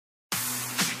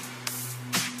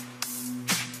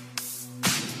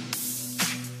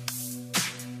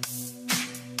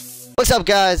What's up,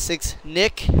 guys? It's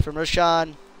Nick from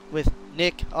Roshan with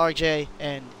Nick, RJ,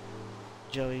 and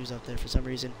Joey, who's up there for some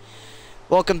reason.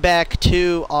 Welcome back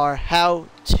to our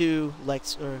how-to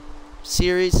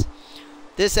series.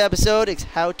 This episode is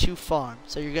how to farm.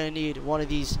 So you're gonna need one of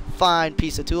these fine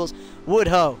piece of tools: wood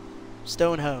hoe,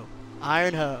 stone hoe,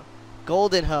 iron hoe,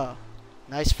 golden hoe,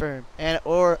 nice firm,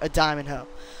 or a diamond hoe.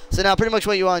 So now, pretty much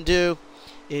what you want to do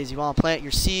is you want to plant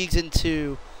your seeds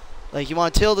into. Like, you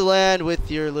want to till the land with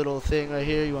your little thing right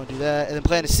here. You want to do that, and then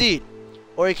plant a seed.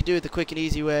 Or you can do it the quick and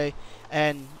easy way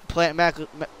and plant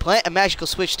a magical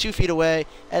switch 2 feet away,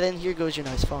 and then here goes your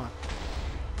nice farm.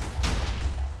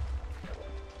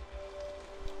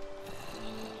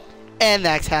 And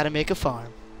that's how to make a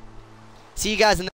farm. See you guys in the